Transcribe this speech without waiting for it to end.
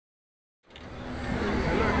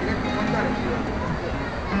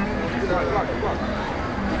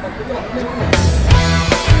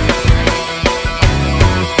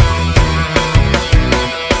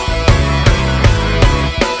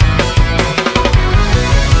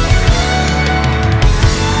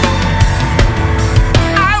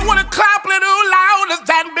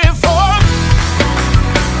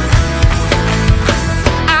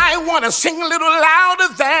to sing a little louder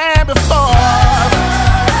than before.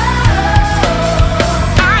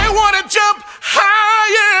 I want to jump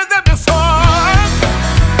higher than before.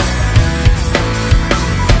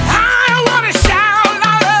 I want to shout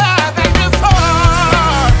louder than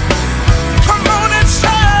before. Come on and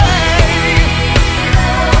say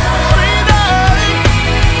freedom.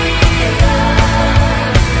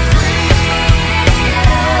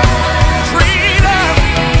 Freedom.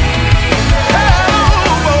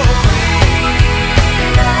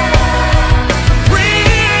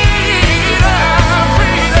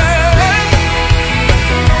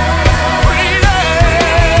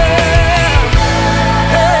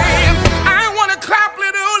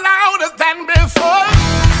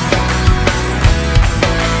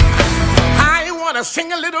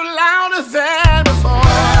 Sing a little louder than before.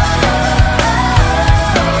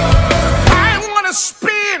 I want to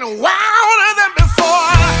spin wilder than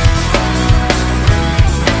before.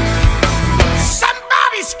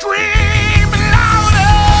 Somebody scream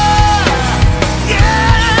louder.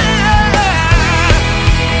 Yeah.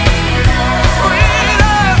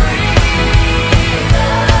 Freedom.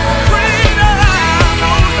 Freedom.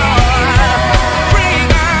 Oh Lord.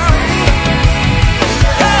 Freedom.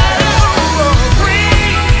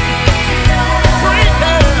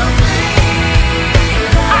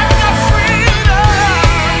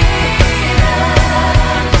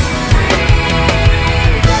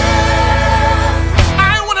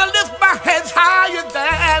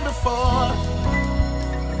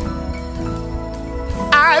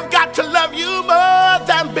 I've got to love you more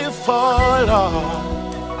than before, Lord.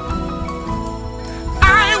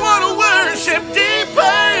 I want to worship you.